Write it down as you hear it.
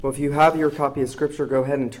Well, if you have your copy of Scripture, go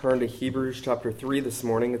ahead and turn to Hebrews chapter 3 this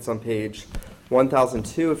morning. It's on page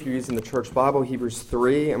 1002 if you're using the Church Bible, Hebrews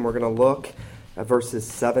 3, and we're going to look at verses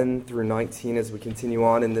 7 through 19 as we continue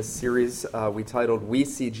on in this series we titled We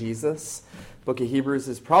See Jesus. The book of Hebrews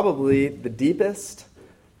is probably the deepest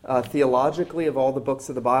theologically of all the books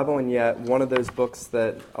of the Bible, and yet one of those books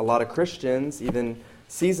that a lot of Christians, even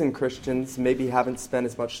seasoned Christians, maybe haven't spent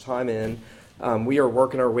as much time in. We are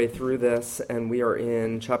working our way through this, and we are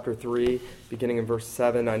in chapter 3, beginning in verse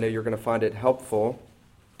 7. I know you're going to find it helpful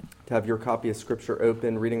to have your copy of Scripture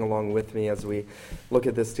open, reading along with me as we look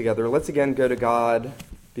at this together. Let's again go to God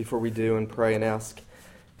before we do and pray and ask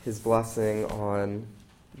His blessing on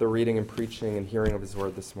the reading and preaching and hearing of His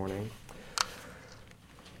Word this morning.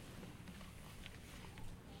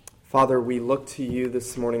 Father, we look to You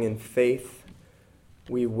this morning in faith.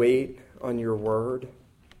 We wait on Your Word.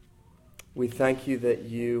 We thank You that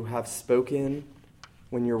You have spoken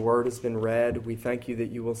when Your Word has been read. We thank You that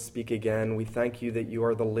You will speak again. We thank You that You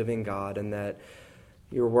are the living God and that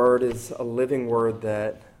Your Word is a living Word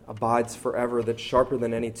that abides forever, that's sharper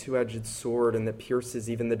than any two-edged sword and that pierces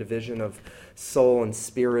even the division of soul and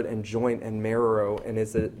spirit and joint and marrow and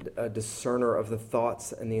is a discerner of the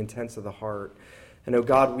thoughts and the intents of the heart. And, oh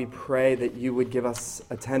God, we pray that You would give us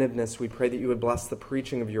attentiveness. We pray that You would bless the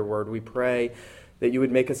preaching of Your Word. We pray that You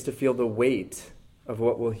would make us to feel the weight of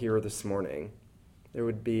what we'll hear this morning. There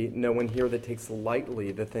would be no one here that takes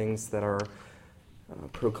lightly the things that are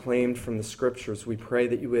proclaimed from the Scriptures. We pray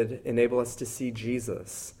that You would enable us to see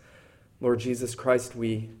Jesus. Lord Jesus Christ,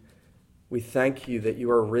 we thank You that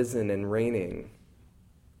You are risen and reigning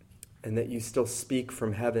and that You still speak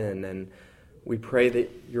from heaven. And we pray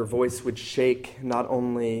that Your voice would shake not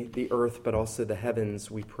only the earth but also the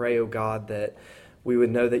heavens. We pray, O God, that we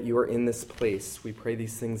would know that You are in this place. We pray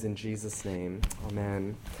these things in Jesus' name.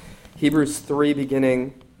 Amen. Hebrews 3,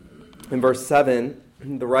 beginning in verse 7,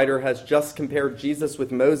 the writer has just compared Jesus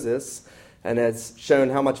with Moses and has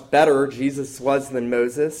shown how much better Jesus was than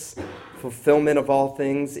Moses, fulfillment of all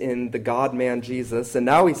things in the God-man Jesus. And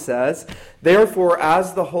now he says, therefore,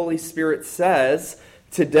 as the Holy Spirit says,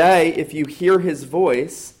 today, if you hear His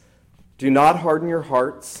voice, do not harden your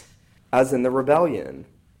hearts as in the rebellion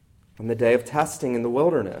on the day of testing in the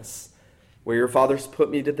wilderness, where your fathers put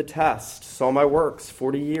me to the test, saw my works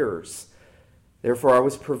 40 years. Therefore I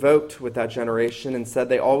was provoked with that generation and said,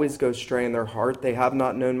 they always go astray in their heart. They have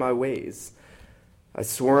not known my ways. I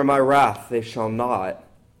swore in my wrath, they shall not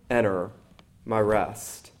enter my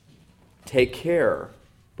rest. Take care,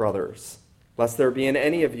 brothers, lest there be in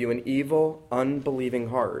any of you an evil, unbelieving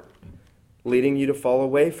heart, leading you to fall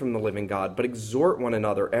away from the living God, but exhort one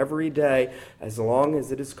another every day as long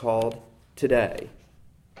as it is called today,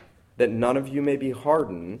 that none of you may be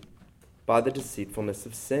hardened by the deceitfulness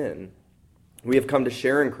of sin. We have come to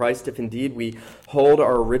share in Christ if indeed we hold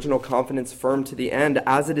our original confidence firm to the end.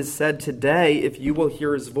 As it is said today, if you will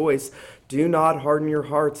hear His voice, do not harden your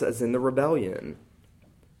hearts as in the rebellion.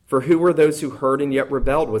 For who were those who heard and yet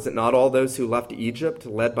rebelled? Was it not all those who left Egypt,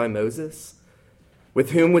 led by Moses?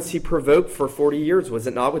 With whom was He provoked for 40 years? Was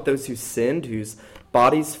it not with those who sinned, whose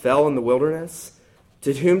bodies fell in the wilderness?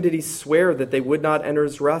 To whom did He swear that they would not enter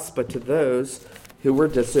His rest, but to those who were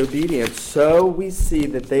disobedient? So we see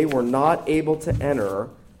that they were not able to enter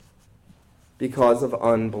because of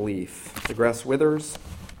unbelief. The grass withers,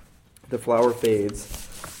 the flower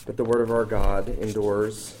fades, but the word of our God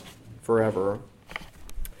endures forever.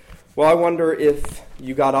 Well, I wonder if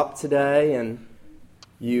you got up today and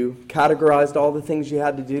you categorized all the things you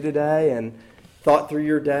had to do today and thought through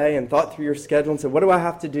your day and thought through your schedule and said, what do I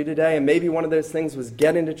have to do today? And maybe one of those things was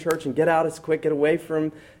get into church and get out as quick, get away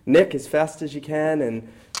from Nick as fast as you can and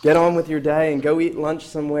get on with your day and go eat lunch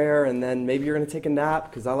somewhere. And then maybe you're going to take a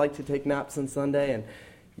nap because I like to take naps on Sunday. And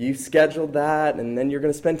you scheduled that, and then you're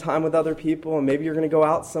going to spend time with other people, and maybe you're going to go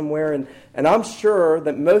out somewhere. And I'm sure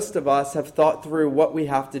that most of us have thought through what we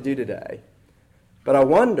have to do today. But I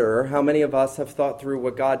wonder how many of us have thought through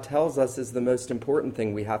what God tells us is the most important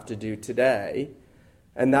thing we have to do today,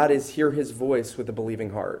 and that is hear His voice with a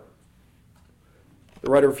believing heart.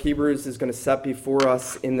 The writer of Hebrews is going to set before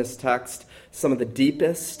us in this text some of the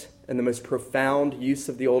deepest and the most profound use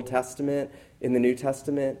of the Old Testament in the New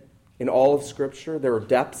Testament, in all of Scripture. There are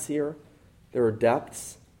depths here. There are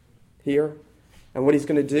depths here. And what he's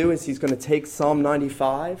going to do is he's going to take Psalm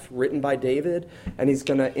 95, written by David, and he's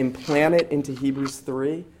going to implant it into Hebrews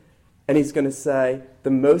 3. And he's going to say,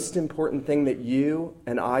 the most important thing that you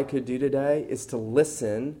and I could do today is to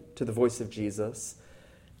listen to the voice of Jesus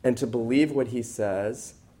and to believe what He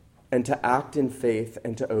says and to act in faith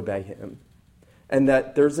and to obey Him. and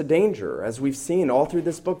that there's a danger. As we've seen all through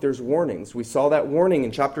this book, there's warnings. We saw that warning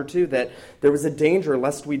in chapter 2 that there was a danger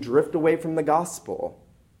lest we drift away from the gospel.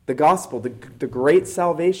 The gospel, the great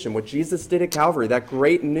salvation, what Jesus did at Calvary, that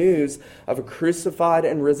great news of a crucified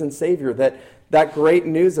and risen Savior, that great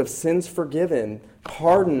news of sins forgiven,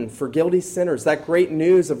 pardon for guilty sinners, that great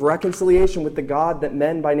news of reconciliation with the God that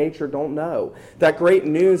men by nature don't know, that great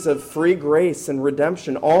news of free grace and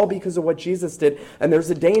redemption, all because of what Jesus did. And there's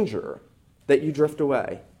a danger that you drift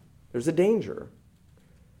away. There's a danger.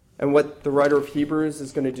 And what the writer of Hebrews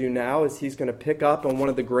is going to do now is he's going to pick up on one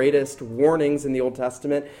of the greatest warnings in the Old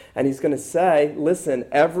Testament, and he's going to say, listen,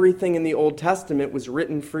 everything in the Old Testament was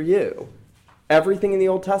written for you. Everything in the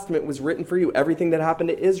Old Testament was written for you. Everything that happened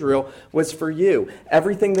to Israel was for you.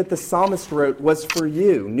 Everything that the psalmist wrote was for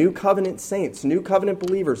you. New covenant saints, new covenant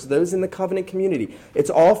believers, those in the covenant community.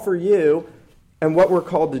 It's all for you. And what we're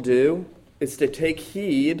called to do is to take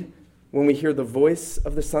heed when we hear the voice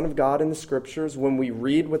of the Son of God in the Scriptures, when we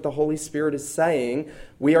read what the Holy Spirit is saying,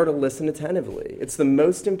 we are to listen attentively. It's the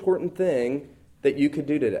most important thing that you could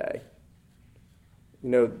do today. You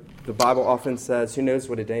know, the Bible often says, who knows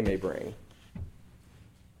what a day may bring?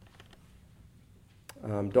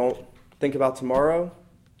 Don't think about tomorrow.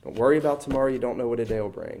 Don't worry about tomorrow. You don't know what a day will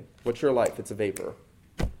bring. What's your life? It's a vapor.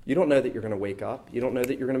 You don't know that you're going to wake up. You don't know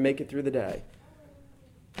that you're going to make it through the day.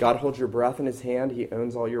 God holds your breath in his hand. He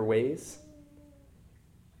owns all your ways.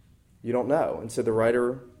 You don't know. And so the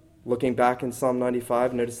writer, looking back in Psalm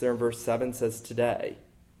 95, notice there in verse 7, says, today,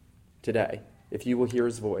 if you will hear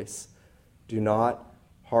his voice, do not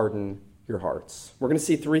harden your hearts. We're going to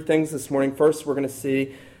see three things this morning. First, we're going to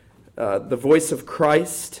see the voice of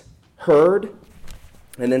Christ heard.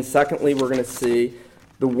 And then secondly, we're going to see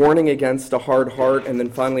the warning against a hard heart. And then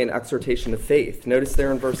finally, an exhortation to faith. Notice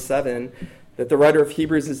there in verse 7, that the writer of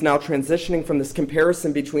Hebrews is now transitioning from this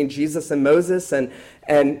comparison between Jesus and Moses, and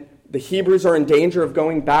the Hebrews are in danger of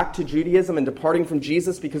going back to Judaism and departing from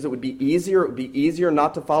Jesus because it would be easier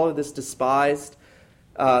not to follow this despised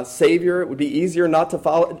Savior. It would be easier not to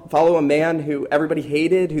follow a man who everybody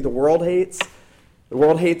hated, who the world hates. The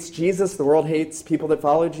world hates Jesus. The world hates people that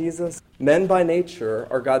follow Jesus. Men by nature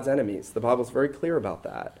are God's enemies. The Bible is very clear about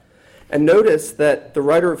that. And notice that the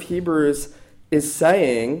writer of Hebrews is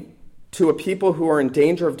saying to a people who are in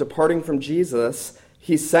danger of departing from Jesus,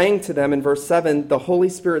 he's saying to them in verse 7, the Holy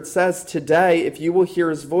Spirit says, today, if you will hear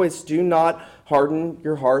his voice, do not harden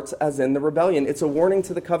your hearts as in the rebellion. It's a warning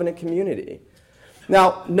to the covenant community.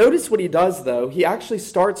 Now, notice what he does, though. He actually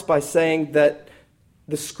starts by saying that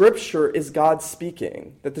the Scripture is God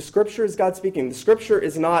speaking. That the Scripture is God speaking. The Scripture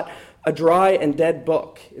is not a dry and dead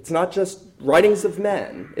book. It's not just writings of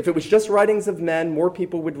men. If it was just writings of men, more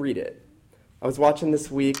people would read it. I was watching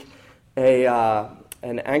this week an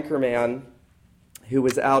anchorman who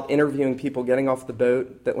was out interviewing people getting off the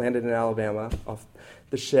boat that landed in Alabama, off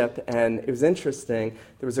the ship, and it was interesting.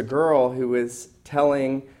 There was a girl who was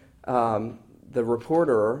telling the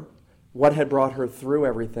reporter what had brought her through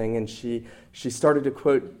everything, and she started to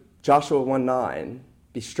quote Joshua 1:9,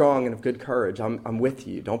 be strong and of good courage, I'm with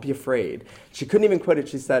you, don't be afraid. She couldn't even quote it.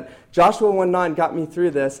 She said, Joshua 1:9 got me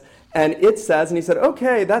through this, and it says, and he said,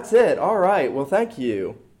 okay, that's it, all right, well, thank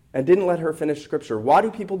you. And didn't let her finish Scripture. Why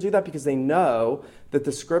do people do that? Because they know that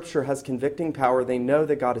the Scripture has convicting power. They know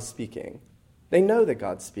that God is speaking. They know that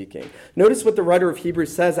God's speaking. Notice what the writer of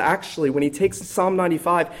Hebrews says, actually, when he takes Psalm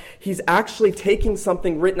 95, he's actually taking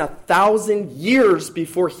something written 1,000 years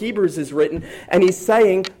before Hebrews is written, and he's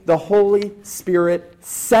saying the Holy Spirit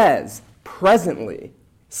says, presently,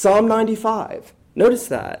 Psalm 95. Notice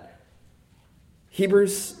that.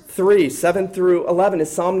 Hebrews 3, 7 through 11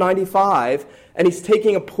 is Psalm 95, and he's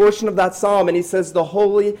taking a portion of that psalm, and he says, the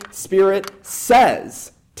Holy Spirit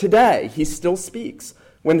says, today, he still speaks.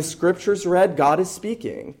 When the Scripture's read, God is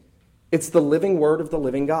speaking. It's the living word of the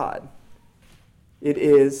living God. It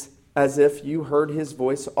is as if you heard his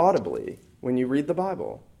voice audibly when you read the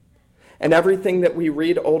Bible. And everything that we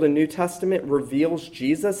read, Old and New Testament, reveals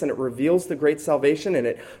Jesus, and it reveals the great salvation, and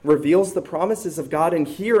it reveals the promises of God. And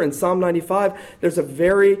here in Psalm 95, there's a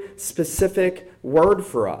very specific word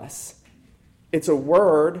for us. It's a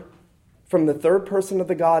word from the third person of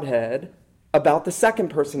the Godhead about the second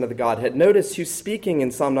person of the Godhead. Notice who's speaking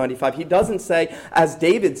in Psalm 95. He doesn't say, as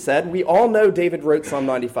David said. We all know David wrote Psalm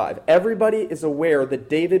 95. Everybody is aware that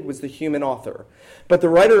David was the human author. But the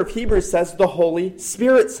writer of Hebrews says the Holy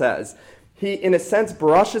Spirit says. He, in a sense,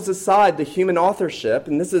 brushes aside the human authorship,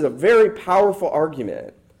 and this is a very powerful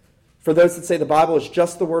argument for those that say the Bible is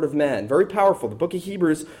just the word of men. Very powerful. The book of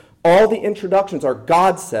Hebrews, all the introductions are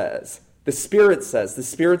God says. The Spirit says. The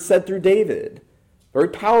Spirit said through David. Very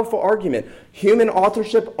powerful argument. Human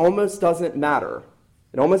authorship almost doesn't matter.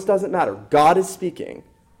 It almost doesn't matter. God is speaking.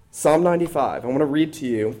 Psalm 95. I want to read to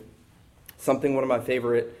you something one of my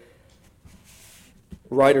favorite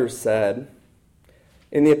writers said.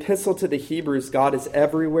 In the epistle to the Hebrews, God is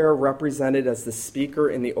everywhere represented as the speaker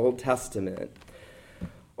in the Old Testament.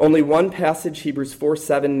 Only one passage, Hebrews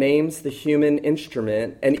 4:7, names the human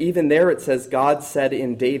instrument, and even there it says, God said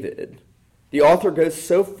in David. The author goes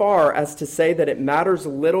so far as to say that it matters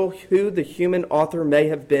little who the human author may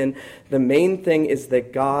have been. The main thing is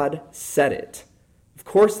that God said it. Of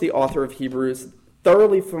course, the author of Hebrews,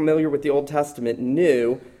 thoroughly familiar with the Old Testament,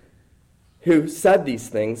 knew who said these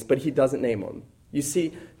things, but he doesn't name them. You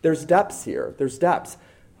see, there's depths here. There's depths.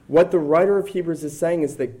 What the writer of Hebrews is saying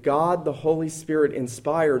is that God, the Holy Spirit,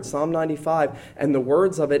 inspired Psalm 95 and the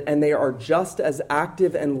words of it, and they are just as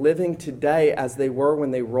active and living today as they were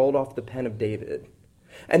when they rolled off the pen of David.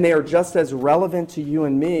 And they are just as relevant to you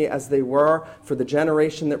and me as they were for the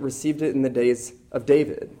generation that received it in the days of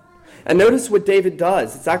David. And notice what David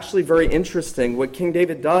does. It's actually very interesting what King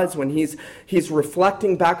David does when he's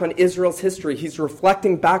reflecting back on Israel's history. He's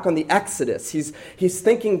reflecting back on the Exodus. He's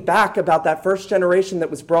thinking back about that first generation that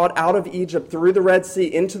was brought out of Egypt through the Red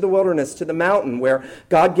Sea into the wilderness to the mountain where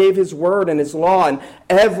God gave his word and his law, and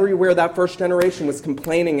everywhere that first generation was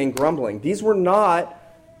complaining and grumbling. These were not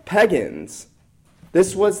pagans.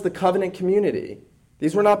 This was the covenant community.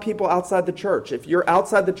 These were not people outside the church. If you're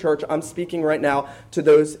outside the church, I'm speaking right now to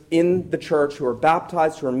those in the church who are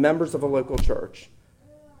baptized, who are members of a local church.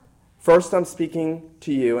 First, I'm speaking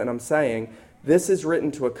to you, and I'm saying this is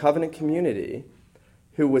written to a covenant community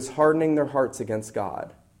who was hardening their hearts against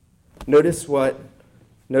God. Notice what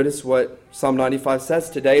Psalm 95 says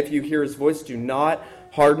today. If you hear his voice, do not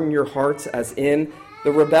harden your hearts as in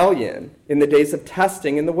the rebellion, in the days of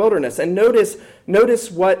testing in the wilderness. And notice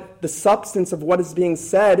what the substance of what is being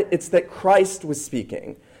said. It's that Christ was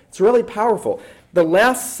speaking. It's really powerful. The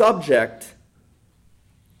last subject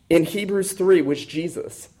in Hebrews 3 was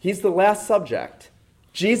Jesus. He's the last subject.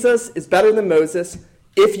 Jesus is better than Moses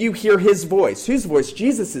if you hear his voice. Whose voice?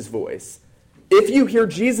 Jesus' voice. If you hear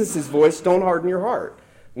Jesus' voice, don't harden your heart.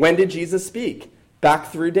 When did Jesus speak? Back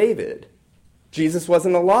through David. Jesus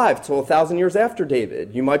wasn't alive till 1,000 years after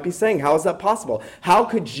David. You might be saying, how is that possible? How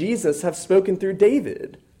could Jesus have spoken through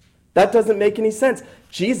David? That doesn't make any sense.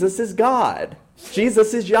 Jesus is God.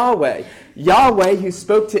 Jesus is Yahweh. Yahweh, who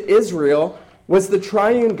spoke to Israel, was the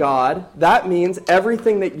triune God. That means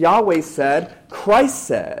everything that Yahweh said, Christ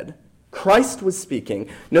said. Christ was speaking.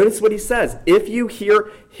 Notice what he says. If you hear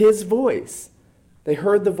his voice. They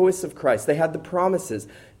heard the voice of Christ. They had the promises.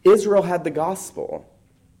 Israel had the gospel.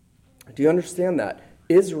 Do you understand that?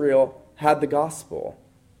 Israel had the gospel.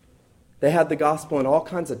 They had the gospel in all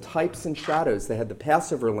kinds of types and shadows. They had the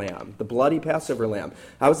Passover lamb, the bloody Passover lamb.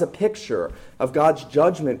 That was a picture of God's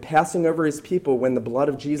judgment passing over his people when the blood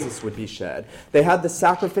of Jesus would be shed. They had the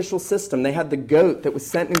sacrificial system. They had the goat that was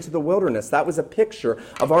sent into the wilderness. That was a picture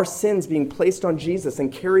of our sins being placed on Jesus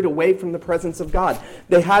and carried away from the presence of God.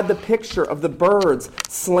 They had the picture of the birds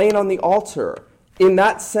slain on the altar. In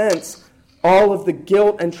that sense, all of the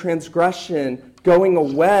guilt and transgression going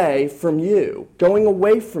away from you.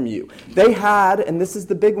 They had, and this is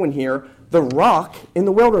the big one here, the rock in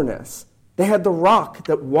the wilderness. They had the rock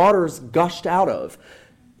that waters gushed out of.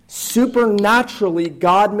 Supernaturally,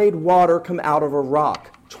 God made water come out of a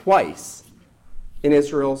rock twice in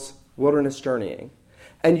Israel's wilderness journeying.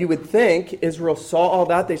 And you would think Israel saw all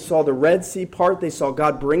that. They saw the Red Sea part. They saw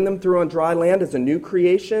God bring them through on dry land as a new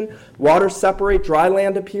creation. Water separate, dry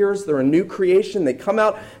land appears. They're a new creation. They come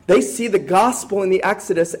out. They see the gospel in the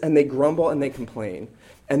Exodus, and they grumble and they complain.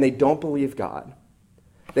 And they don't believe God.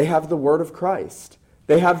 They have the word of Christ.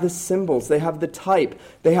 They have the symbols. They have the type.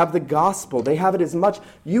 They have the gospel. They have it as much.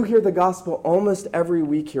 You hear the gospel almost every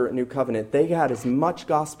week here at New Covenant. They had as much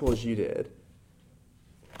gospel as you did.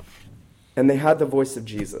 And they had the voice of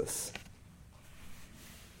Jesus.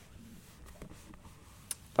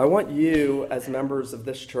 I want you, as members of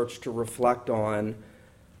this church, to reflect on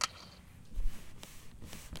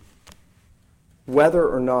whether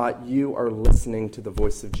or not you are listening to the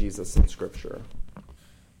voice of Jesus in Scripture.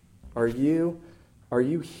 Are you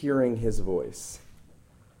hearing his voice?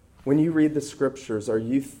 When you read the Scriptures, are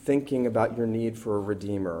you thinking about your need for a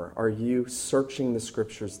Redeemer? Are you searching the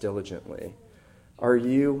Scriptures diligently? Are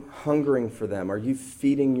you hungering for them? Are you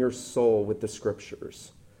feeding your soul with the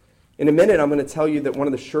Scriptures? In a minute, I'm going to tell you that one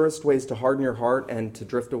of the surest ways to harden your heart and to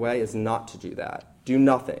drift away is not to do that. Do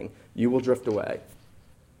nothing. You will drift away.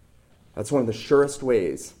 That's one of the surest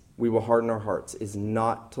ways we will harden our hearts, is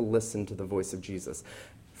not to listen to the voice of Jesus.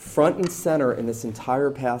 Front and center in this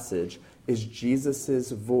entire passage is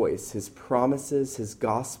Jesus' voice, his promises, his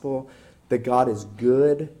gospel, that God is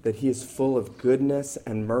good, that he is full of goodness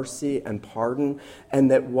and mercy and pardon, and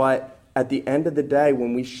that at the end of the day,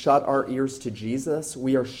 when we shut our ears to Jesus,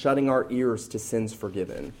 we are shutting our ears to sins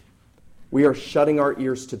forgiven. We are shutting our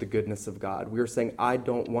ears to the goodness of God. We are saying, I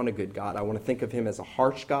don't want a good God. I want to think of him as a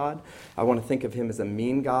harsh God. I want to think of him as a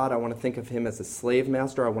mean God. I want to think of him as a slave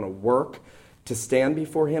master. I want to work to stand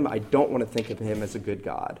before him. I don't want to think of him as a good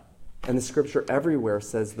God. And the scripture everywhere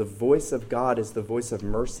says the voice of God is the voice of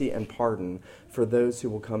mercy and pardon for those who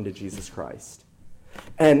will come to Jesus Christ.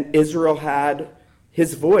 And Israel had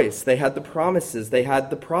his voice. They had the promises. They had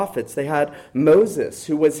the prophets. They had Moses,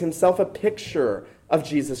 who was himself a picture of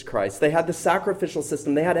Jesus Christ. They had the sacrificial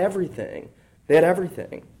system. They had everything. They had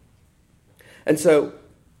everything. And so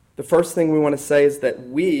the first thing we want to say is that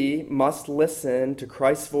we must listen to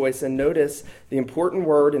Christ's voice. And notice the important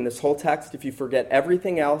word in this whole text, if you forget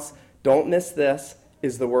everything else, don't miss this,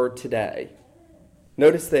 is the word today.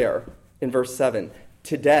 Notice there in verse 7,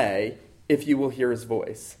 today, if you will hear his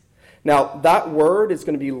voice. Now, that word is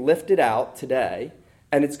going to be lifted out today,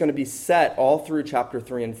 and it's going to be set all through chapter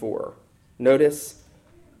 3 and 4. Notice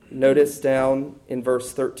down in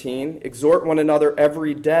verse 13, exhort one another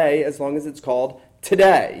every day as long as it's called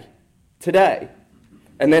today. Today.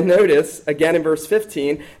 And then notice, again in verse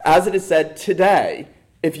 15, as it is said today,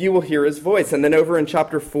 if you will hear his voice. And then over in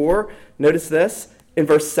chapter 4, notice this. In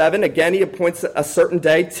verse 7, again he appoints a certain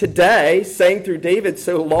day, today, saying through David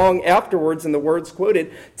so long afterwards in the words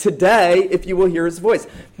quoted, today, if you will hear his voice.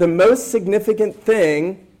 The most significant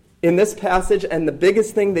thing in this passage, and the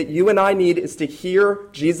biggest thing that you and I need, is to hear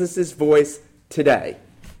Jesus' voice today.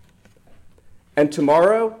 And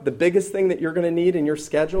tomorrow, the biggest thing that you're going to need in your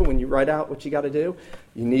schedule when you write out what you got to do,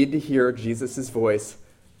 you need to hear Jesus' voice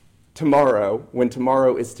tomorrow, when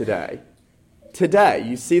tomorrow is today. Today,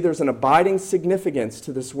 you see there's an abiding significance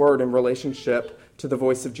to this word in relationship to the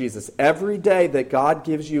voice of Jesus. Every day that God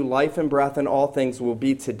gives you life and breath and all things will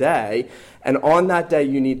be today, and on that day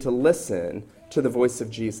you need to listen to the voice of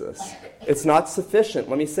Jesus. It's not sufficient.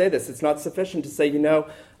 Let me say this. It's not sufficient to say,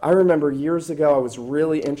 I remember years ago I was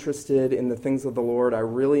really interested in the things of the Lord. I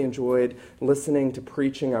really enjoyed listening to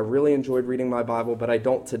preaching. I really enjoyed reading my Bible, but I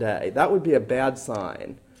don't today. That would be a bad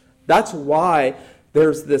sign. That's why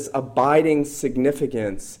there's this abiding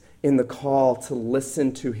significance in the call to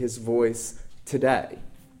listen to his voice today,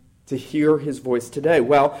 to hear his voice today.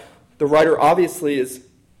 Well, the writer obviously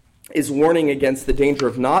is warning against the danger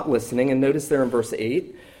of not listening, and notice there in verse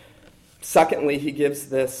 8. Secondly, he gives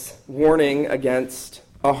this warning against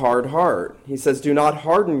a hard heart. He says, do not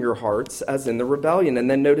harden your hearts as in the rebellion. And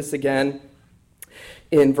then notice again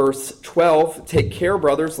in verse 12, take care,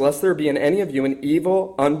 brothers, lest there be in any of you an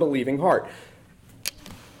evil, unbelieving heart.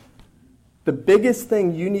 The biggest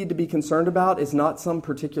thing you need to be concerned about is not some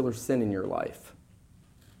particular sin in your life.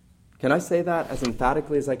 Can I say that as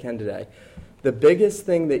emphatically as I can today? The biggest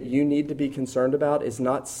thing that you need to be concerned about is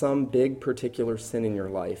not some big particular sin in your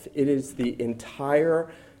life. It is the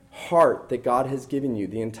entire heart that God has given you,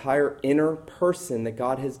 the entire inner person that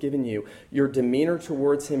God has given you, your demeanor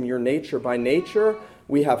towards him, your nature. By nature,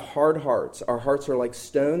 we have hard hearts. Our hearts are like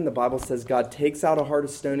stone. The Bible says God takes out a heart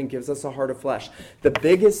of stone and gives us a heart of flesh. The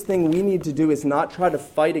biggest thing we need to do is not try to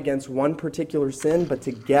fight against one particular sin, but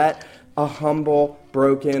to get a humble,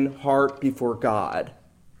 broken heart before God.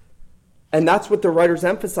 And that's what the writer's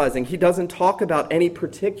emphasizing. He doesn't talk about any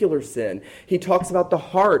particular sin. He talks about the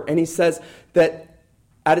heart, and he says that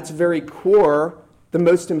at its very core, the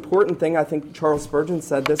most important thing, I think Charles Spurgeon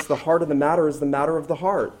said this, the heart of the matter is the matter of the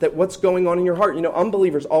heart. That what's going on in your heart.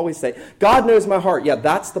 Unbelievers always say, God knows my heart. Yeah,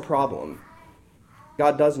 that's the problem.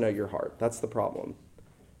 God does know your heart. That's the problem.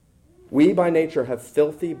 We by nature have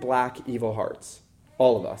filthy, black, evil hearts.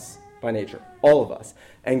 All of us, by nature. All of us.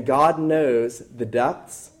 And God knows the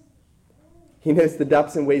depths. He knows the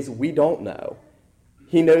depths in ways we don't know.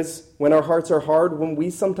 He knows when our hearts are hard, when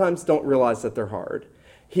we sometimes don't realize that they're hard.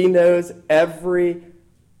 He knows every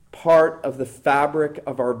part of the fabric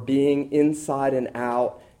of our being inside and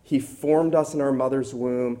out. He formed us in our mother's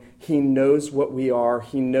womb. He knows what we are.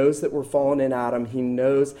 He knows that we're fallen in Adam. He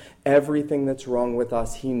knows everything that's wrong with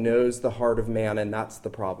us. He knows the heart of man, and that's the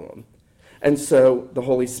problem. And so the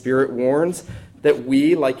Holy Spirit warns that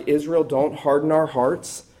we, like Israel, don't harden our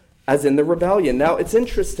hearts as in the rebellion. Now, it's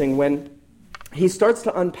interesting when he starts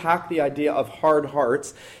to unpack the idea of hard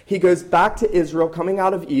hearts. He goes back to Israel coming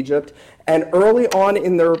out of Egypt, and early on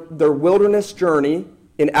in their wilderness journey,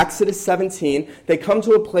 in Exodus 17, they come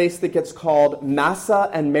to a place that gets called Massah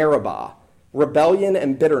and Meribah, rebellion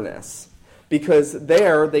and bitterness. Because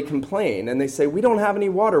there they complain and they say, we don't have any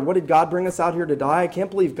water. What, did God bring us out here to die? I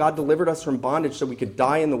can't believe God delivered us from bondage so we could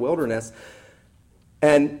die in the wilderness.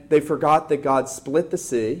 And they forgot that God split the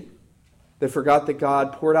sea. They forgot that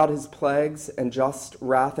God poured out his plagues and just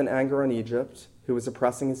wrath and anger on Egypt, who was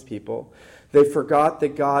oppressing his people. They forgot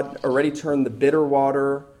that God already turned the bitter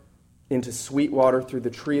water into sweet water through the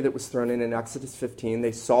tree that was thrown in Exodus 15.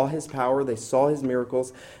 They saw his power, they saw his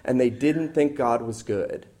miracles, and they didn't think God was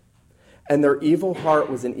good. And their evil heart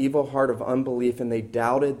was an evil heart of unbelief, and they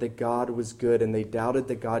doubted that God was good, and they doubted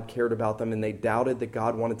that God cared about them, and they doubted that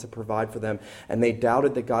God wanted to provide for them, and they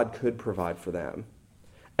doubted that God could provide for them.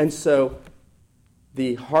 And so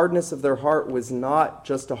the hardness of their heart was not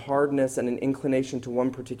just a hardness and an inclination to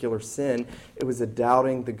one particular sin. It was a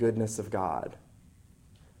doubting the goodness of God.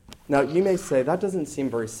 Now, you may say, that doesn't seem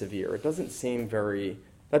very severe. That doesn't seem very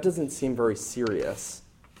serious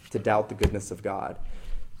to doubt the goodness of God.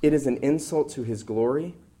 It is an insult to his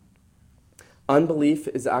glory. Unbelief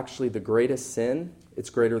is actually the greatest sin. It's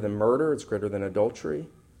greater than murder. It's greater than adultery.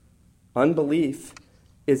 Unbelief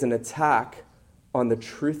is an attack on the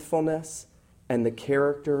truthfulness and the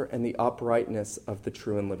character and the uprightness of the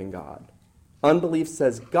true and living God. Unbelief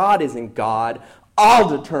says, God isn't God. I'll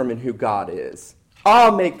determine who God is.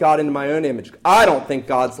 I'll make God into my own image. I don't think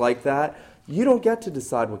God's like that. You don't get to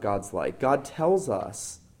decide what God's like. God tells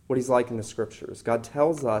us what he's like in the Scriptures. God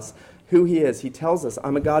tells us who he is. He tells us,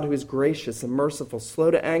 I'm a God who is gracious and merciful,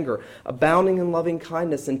 slow to anger, abounding in loving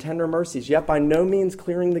kindness and tender mercies, yet by no means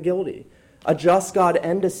clearing the guilty. A just God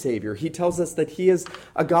and a Savior. He tells us that he is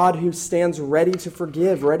a God who stands ready to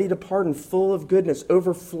forgive, ready to pardon, full of goodness,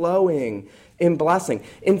 overflowing in blessing.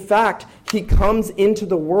 In fact, he comes into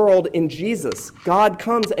the world in Jesus. God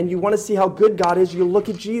comes, and you want to see how good God is, you look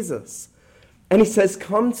at Jesus. And he says,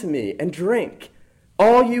 come to me and drink.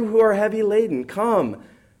 All you who are heavy laden, come.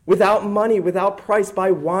 Without money, without price, buy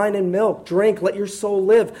wine and milk. Drink, let your soul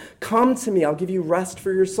live. Come to me, I'll give you rest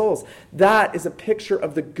for your souls. That is a picture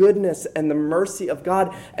of the goodness and the mercy of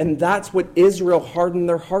God, and that's what Israel hardened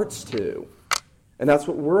their hearts to. And that's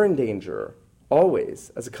what we're in danger,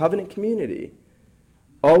 always, as a covenant community.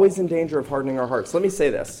 Always in danger of hardening our hearts. Let me say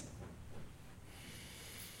this.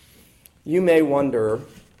 You may wonder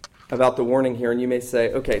about the warning here, and you may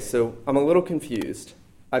say, okay, so I'm a little confused.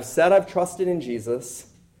 I've said I've trusted in Jesus.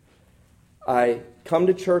 I come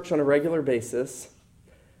to church on a regular basis.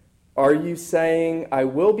 Are you saying I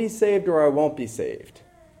will be saved or I won't be saved?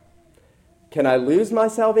 Can I lose my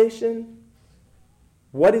salvation?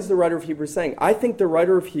 What is the writer of Hebrews saying? I think the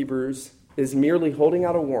writer of Hebrews is merely holding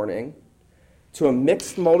out a warning to a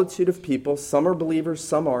mixed multitude of people. Some are believers,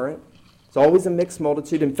 some aren't. It's always a mixed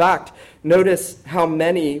multitude. In fact, notice how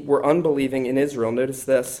many were unbelieving in Israel. Notice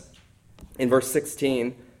this in verse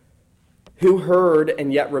 16. Who heard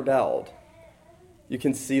and yet rebelled? You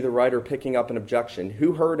can see the writer picking up an objection.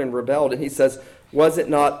 Who heard and rebelled? And he says, was it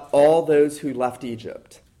not all those who left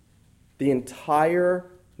Egypt? The entire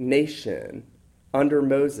nation under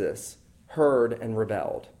Moses heard and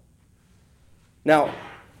rebelled. Now,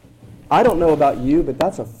 I don't know about you, but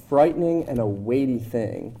that's a frightening and a weighty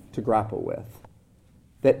thing to grapple with.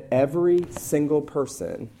 That every single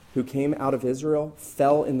person who came out of Israel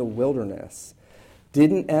fell in the wilderness,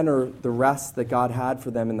 didn't enter the rest that God had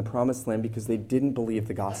for them in the promised land because they didn't believe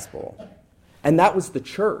the gospel. And that was the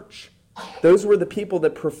church. Those were the people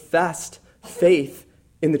that professed faith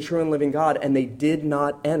in the true and living God, and they did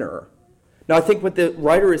not enter. Now, I think what the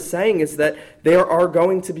writer is saying is that there are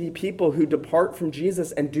going to be people who depart from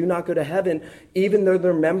Jesus and do not go to heaven, even though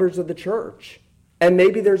they're members of the church. And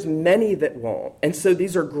maybe there's many that won't. And so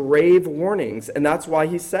these are grave warnings, and that's why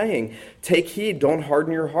he's saying, take heed, don't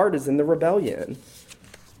harden your heart as in the rebellion.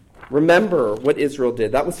 Remember what Israel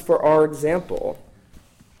did. That was for our example.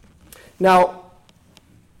 Now,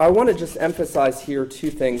 I want to just emphasize here two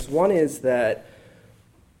things. One is that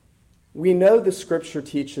we know the Scripture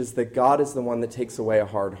teaches that God is the one that takes away a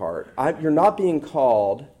hard heart. You're not being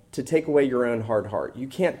called to take away your own hard heart. You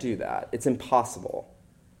can't do that. It's impossible.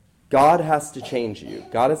 God has to change you.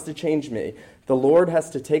 God has to change me. The Lord has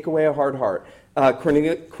to take away a hard heart.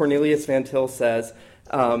 Cornelius Van Til says,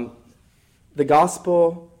 the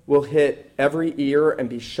gospel will hit every ear and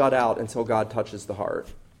be shut out until God touches the heart.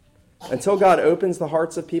 Until God opens the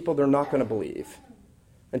hearts of people, they're not going to believe.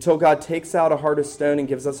 Until God takes out a heart of stone and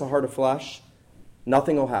gives us a heart of flesh,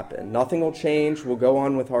 nothing will happen. Nothing will change. We'll go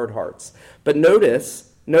on with hard hearts. But notice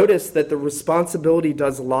that the responsibility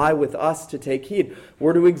does lie with us to take heed.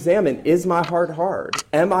 We're to examine, is my heart hard?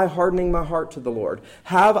 Am I hardening my heart to the Lord?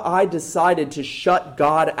 Have I decided to shut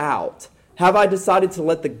God out? Have I decided to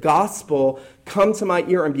let the gospel come to my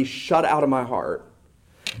ear and be shut out of my heart?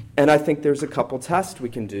 And I think there's a couple tests we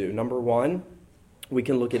can do. Number one, we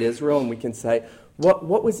can look at Israel and we can say,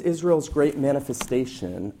 what was Israel's great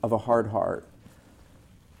manifestation of a hard heart?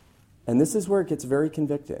 And this is where it gets very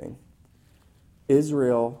convicting.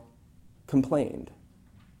 Israel complained.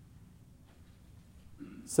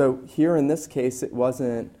 So here in this case, it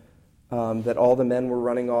wasn't that all the men were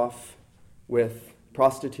running off with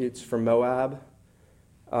prostitutes from Moab.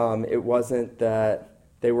 It wasn't that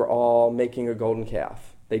they were all making a golden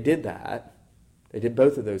calf. They did that. They did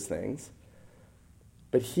both of those things.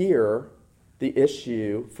 But here, the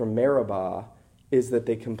issue from Meribah is that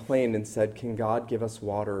they complained and said, "Can God give us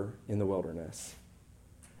water in the wilderness?"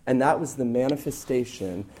 And that was the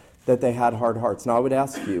manifestation that they had hard hearts. Now, I would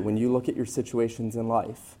ask you, when you look at your situations in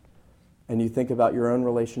life and you think about your own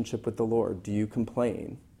relationship with the Lord, do you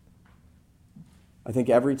complain? I think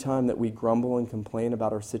every time that we grumble and complain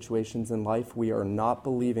about our situations in life, we are not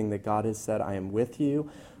believing that God has said, "I am with you,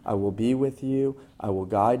 I will be with you, I will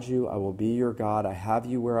guide you, I will be your God, I have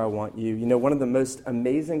you where I want you." You know, one of the most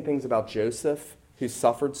amazing things about Joseph, who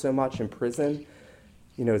suffered so much in prison,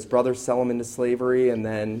 you know, his brothers sell him into slavery, and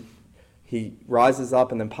then he rises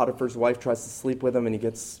up, and then Potiphar's wife tries to sleep with him, and he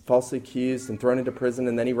gets falsely accused and thrown into prison,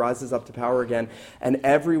 and then he rises up to power again. And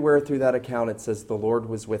everywhere through that account it says, "The Lord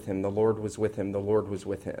was with him, the Lord was with him, the Lord was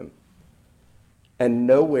with him." And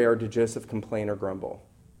nowhere did Joseph complain or grumble.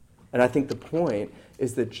 And I think the point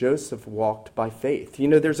is that Joseph walked by faith. You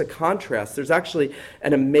know, there's a contrast. There's actually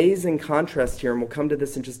an amazing contrast here, and we'll come to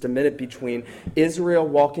this in just a minute, between Israel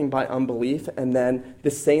walking by unbelief and then the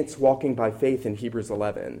saints walking by faith in Hebrews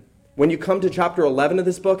 11. When you come to chapter 11 of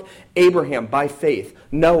this book, Abraham by faith,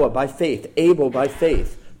 Noah by faith, Abel by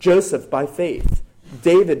faith, Joseph by faith,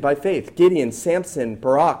 David by faith, Gideon, Samson,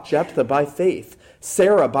 Barak, Jephthah by faith,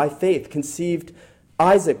 Sarah by faith conceived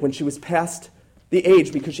Isaac when she was past the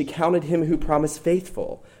age because she counted him who promised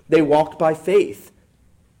faithful. They walked by faith.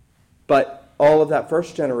 But all of that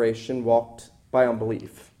first generation walked by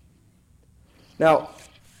unbelief. Now,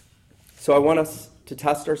 so I want us to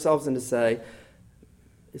test ourselves and to say,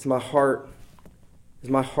 is my heart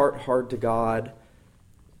hard to God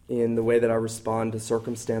in the way that I respond to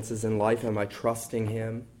circumstances in life? Am I trusting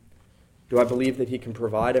him? Do I believe that he can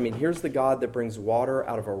provide? I mean, here's the God that brings water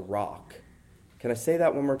out of a rock. Can I say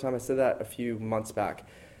that one more time? I said that a few months back.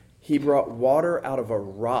 He brought water out of a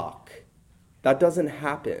rock. That doesn't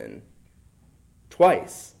happen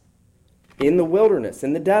twice. In the wilderness,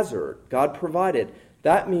 in the desert, God provided.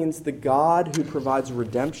 That means the God who provides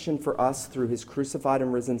redemption for us through his crucified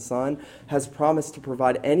and risen Son has promised to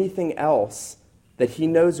provide anything else that he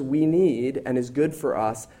knows we need and is good for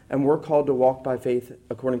us, and we're called to walk by faith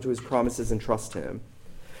according to his promises and trust him.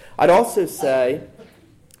 I'd also say,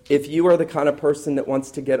 if you are the kind of person that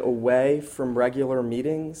wants to get away from regular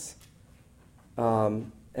meetings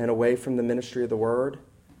and away from the ministry of the word,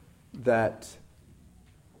 that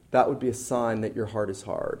would be a sign that your heart is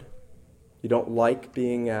hard. You don't like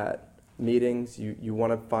being at meetings. You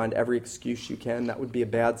want to find every excuse you can. That would be a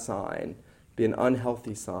bad sign, be an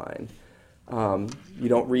unhealthy sign. You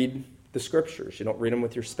don't read the scriptures. You don't read them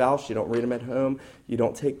with your spouse. You don't read them at home. You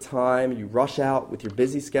don't take time. You rush out with your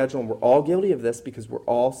busy schedule. And we're all guilty of this because we're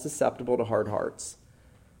all susceptible to hard hearts.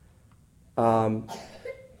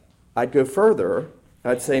 I'd go further.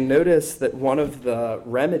 I'd say notice that one of the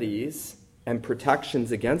remedies and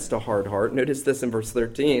protections against a hard heart, notice this in verse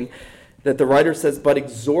 13, that the writer says, "But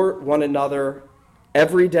exhort one another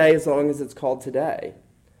every day as long as it's called today."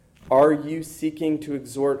 Are you seeking to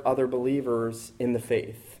exhort other believers in the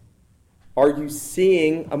faith? Are you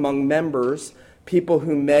seeing among members people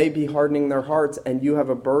who may be hardening their hearts, and you have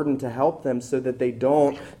a burden to help them so that they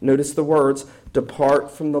don't, notice the words, depart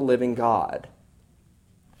from the living God?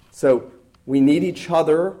 So we need each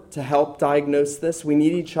other to help diagnose this. We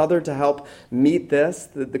need each other to help meet this.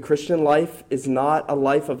 The Christian life is not a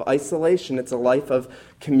life of isolation. It's a life of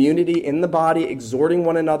community in the body, exhorting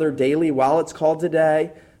one another daily while it's called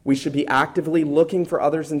today. We should be actively looking for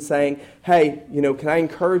others and saying, "Hey, can I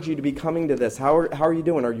encourage you to be coming to this? How are you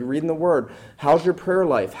doing? Are you reading the Word? How's your prayer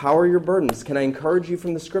life? How are your burdens? Can I encourage you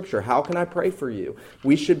from the Scripture? How can I pray for you?"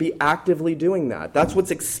 We should be actively doing that. That's what's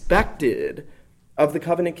expected of the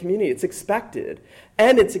covenant community. It's expected.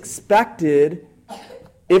 And it's expected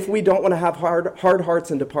if we don't want to have hard hearts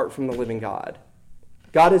and depart from the living God.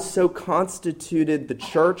 God has so constituted the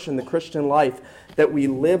church and the Christian life that we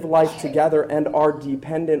live life together and are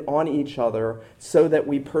dependent on each other so that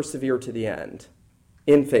we persevere to the end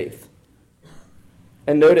in faith.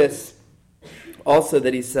 And notice also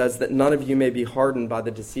that he says that none of you may be hardened by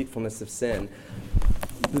the deceitfulness of sin.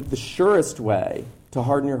 The surest way to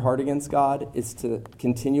harden your heart against God is to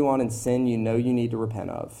continue on in sin you know you need to repent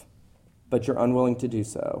of, but you're unwilling to do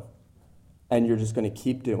so, and you're just going to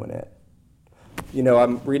keep doing it.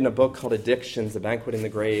 I'm reading a book called Addictions, A Banquet in the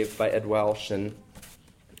Grave by Ed Welch, and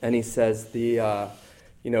And he says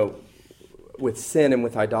with sin and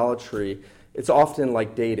with idolatry, it's often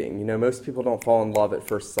like dating. Most people don't fall in love at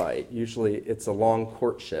first sight. Usually it's a long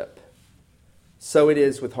courtship. So it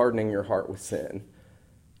is with hardening your heart with sin.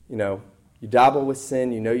 You dabble with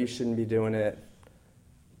sin, you shouldn't be doing it.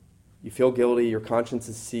 You feel guilty, your conscience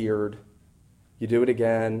is seared. You do it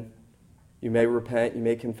again. You may repent, you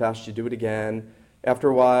may confess, you do it again. After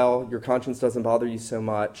a while, your conscience doesn't bother you so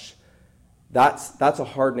much. That's a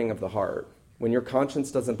hardening of the heart. When your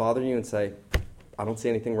conscience doesn't bother you and say, I don't see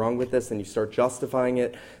anything wrong with this, then you start justifying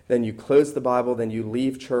it, then you close the Bible, then you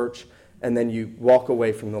leave church, and then you walk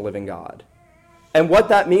away from the living God. And what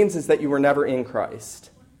that means is that you were never in Christ.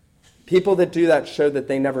 People that do that show that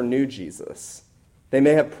they never knew Jesus. They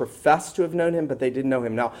may have professed to have known him, but they didn't know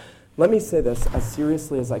him. Now, let me say this as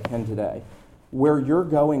seriously as I can today. Where you're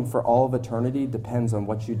going for all of eternity depends on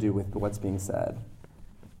what you do with what's being said.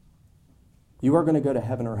 You are going to go to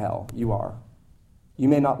heaven or hell. You are. You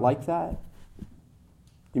may not like that.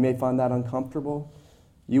 You may find that uncomfortable.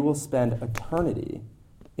 You will spend eternity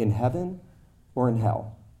in heaven or in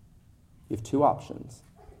hell. You have two options.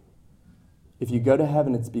 If you go to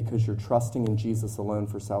heaven, it's because you're trusting in Jesus alone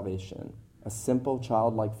for salvation. A simple,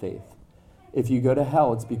 childlike faith. If you go to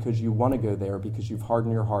hell, it's because you want to go there because you've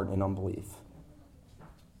hardened your heart in unbelief.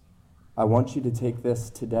 I want you to take this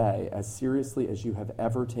today as seriously as you have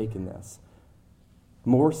ever taken this.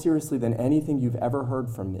 More seriously than anything you've ever heard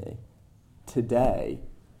from me. Today,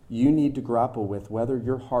 you need to grapple with whether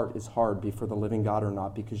your heart is hard before the living God or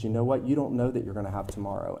not, because you know what? You don't know that you're going to have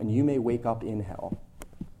tomorrow, and you may wake up in hell.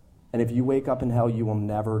 And if you wake up in hell, you will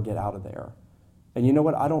never get out of there. And you know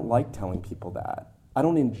what? I don't like telling people that. I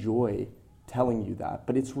don't enjoy telling you that,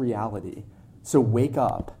 but it's reality. So wake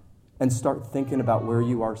up and start thinking about where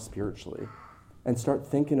you are spiritually, and start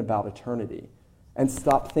thinking about eternity, and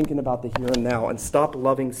stop thinking about the here and now, and stop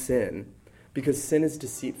loving sin, because sin is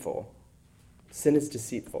deceitful. Sin is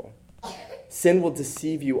deceitful. Sin will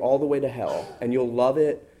deceive you all the way to hell, and you'll love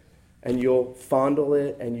it, and you'll fondle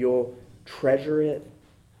it, and you'll treasure it,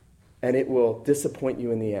 and it will disappoint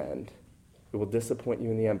you in the end. It will disappoint you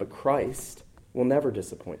in the end, but Christ will never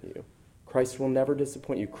disappoint you. Christ will never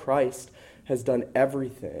disappoint you. Christ has done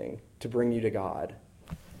everything to bring you to God.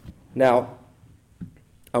 Now,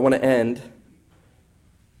 I want to end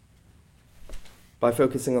by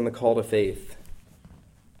focusing on the call to faith.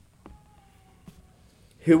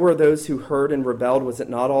 Who were those who heard and rebelled? Was it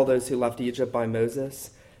not all those who left Egypt by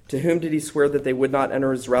Moses? To whom did he swear that they would not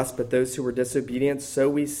enter his rest, but those who were disobedient? So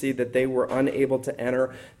we see that they were unable to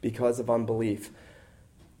enter because of unbelief.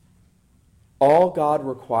 All God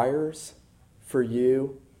requires for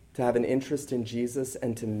you to have an interest in Jesus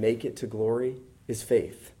and to make it to glory is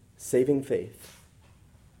faith, saving faith.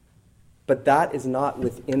 But that is not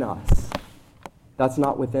within us. That's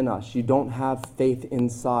not within us. You don't have faith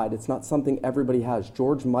inside. It's not something everybody has.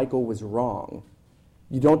 George Michael was wrong.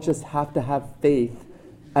 You don't just have to have faith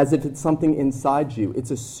as if it's something inside you.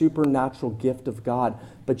 It's a supernatural gift of God,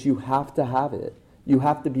 but you have to have it. You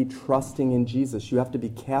have to be trusting in Jesus. You have to be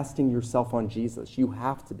casting yourself on Jesus. You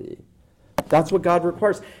have to be. That's what God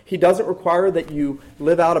requires. He doesn't require that you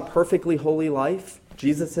live out a perfectly holy life.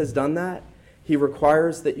 Jesus has done that. He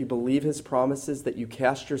requires that you believe his promises, that you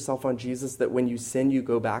cast yourself on Jesus, that when you sin, you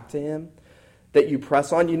go back to him, that you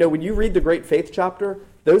press on. When you read the Great Faith chapter,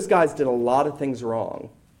 those guys did a lot of things wrong.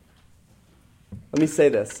 Let me say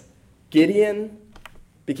this. Gideon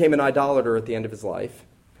became an idolater at the end of his life.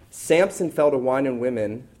 Samson fell to wine and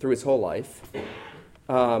women through his whole life.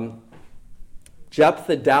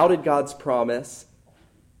 Jephthah doubted God's promise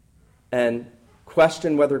and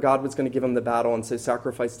questioned whether God was going to give him the battle, and so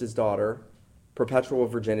sacrificed his daughter. Perpetual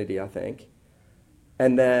virginity, I think.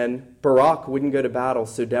 And then Barak wouldn't go to battle,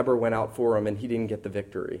 so Deborah went out for him, and he didn't get the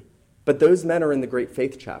victory. But those men are in the Great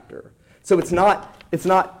Faith chapter. So it's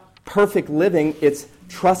not perfect living, it's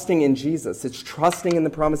trusting in Jesus. It's trusting in the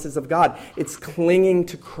promises of God. It's clinging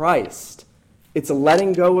to Christ. It's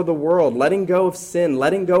letting go of the world, letting go of sin,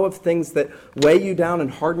 letting go of things that weigh you down and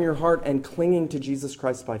harden your heart, and clinging to Jesus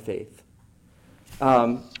Christ by faith.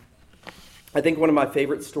 I think one of my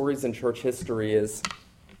favorite stories in church history is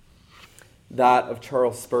that of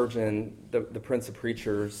Charles Spurgeon, the Prince of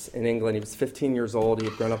Preachers in England. He was 15 years old. He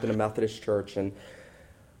had grown up in a Methodist church, and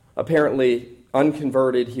apparently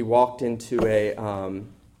unconverted, he walked into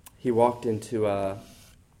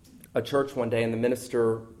a church one day, and the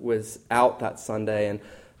minister was out that Sunday, and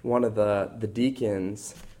one of the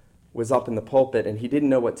deacons was up in the pulpit, and he didn't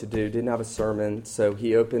know what to do, didn't have a sermon, so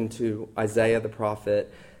he opened to Isaiah the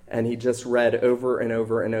prophet, and he just read over and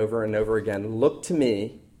over and over and over again, "Look to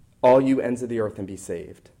me, all you ends of the earth, and be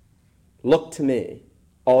saved. Look to me."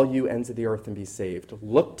 all you ends of the earth, and be saved.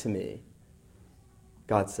 Look to me,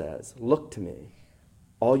 God says. Look to me,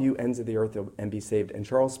 all you ends of the earth, and be saved. And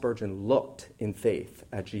Charles Spurgeon looked in faith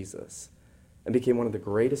at Jesus and became one of the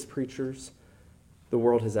greatest preachers the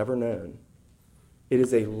world has ever known. It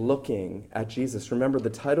is a looking at Jesus. Remember, the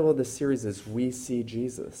title of this series is We See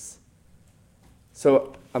Jesus.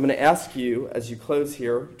 So I'm going to ask you, as you close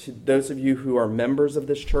here, to those of you who are members of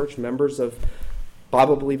this church, members of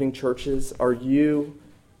Bible-believing churches, are you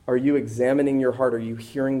examining your heart? Are you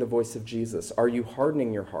hearing the voice of Jesus? Are you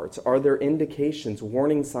hardening your hearts? Are there indications,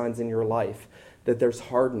 warning signs in your life that there's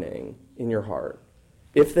hardening in your heart?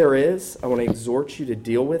 If there is, I want to exhort you to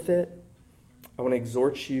deal with it. I want to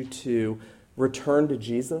exhort you to return to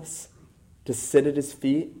Jesus, to sit at his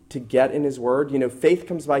feet, to get in his word. You know, faith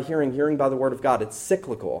comes by hearing, hearing by the word of God. It's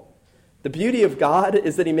cyclical. The beauty of God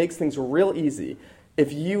is that he makes things real easy.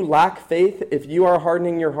 If you lack faith, if you are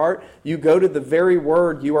hardening your heart, you go to the very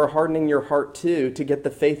word you are hardening your heart to get the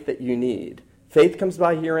faith that you need. Faith comes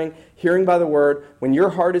by hearing, hearing by the word. When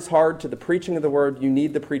your heart is hard to the preaching of the word, you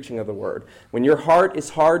need the preaching of the word. When your heart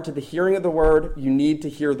is hard to the hearing of the word, you need to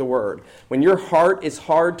hear the word. When your heart is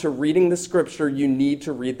hard to reading the scripture, you need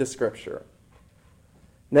to read the scripture.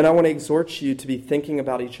 And then I want to exhort you to be thinking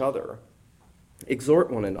about each other. Exhort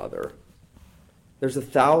one another. There's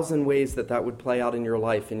 1,000 ways that would play out in your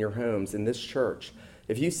life, in your homes, in this church.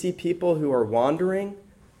 If you see people who are wandering,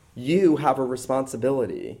 you have a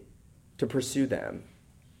responsibility to pursue them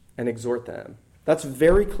and exhort them. That's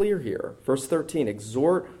very clear here. Verse 13,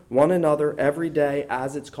 exhort one another every day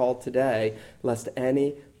as it's called today, lest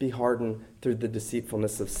any be hardened through the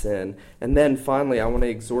deceitfulness of sin. And then finally, I want to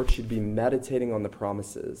exhort you to be meditating on the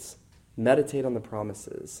promises. Meditate on the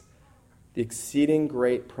promises. The exceeding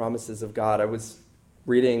great promises of God. I was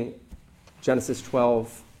reading Genesis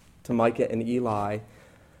 12 to Micah and Eli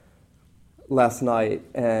last night,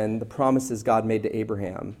 and the promises God made to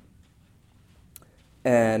Abraham.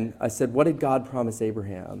 And I said, what did God promise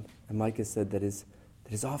Abraham? And Micah said that his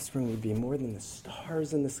offspring would be more than the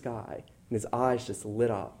stars in the sky. And his eyes just lit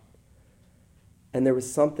up. And there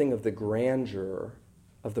was something of the grandeur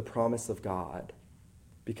of the promise of God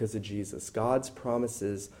because of Jesus. God's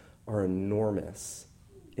promises are enormous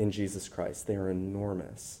in Jesus Christ. They are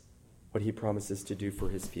enormous, what he promises to do for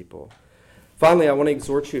his people. Finally, I want to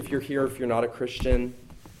exhort you, if you're here, if you're not a Christian,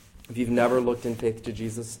 if you've never looked in faith to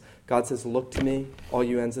Jesus, God says, look to me, all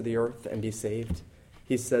you ends of the earth, and be saved.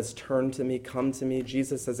 He says, turn to me, come to me.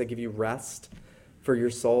 Jesus says, I give you rest for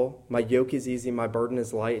your soul. My yoke is easy, my burden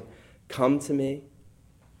is light. Come to me,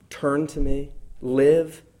 turn to me,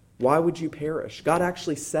 live. Why would you perish? God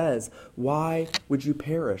actually says, why would you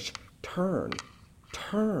perish? Turn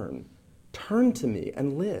to me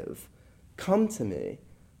and live. Come to me.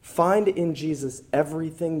 Find in Jesus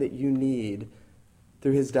everything that you need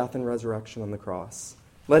through his death and resurrection on the cross.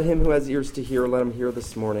 Let him who has ears to hear, let him hear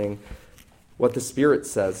this morning what the Spirit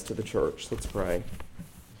says to the church. Let's pray.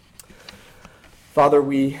 Father,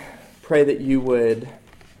 we pray that you would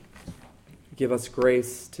give us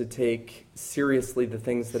grace to take seriously the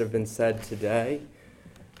things that have been said today.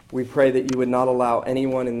 We pray that you would not allow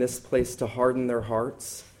anyone in this place to harden their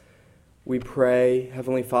hearts. We pray,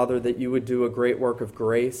 Heavenly Father, that you would do a great work of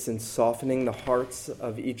grace in softening the hearts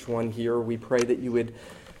of each one here. We pray that you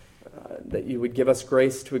would give us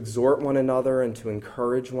grace to exhort one another and to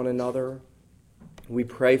encourage one another. We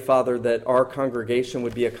pray, Father, that our congregation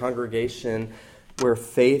would be a congregation where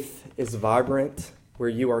faith is vibrant, where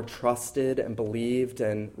you are trusted and believed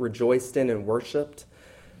and rejoiced in and worshiped.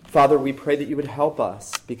 Father, we pray that you would help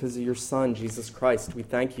us because of your Son, Jesus Christ. We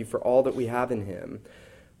thank you for all that we have in him.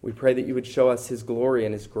 We pray that you would show us his glory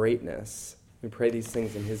and his greatness. We pray these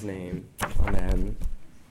things in his name. Amen.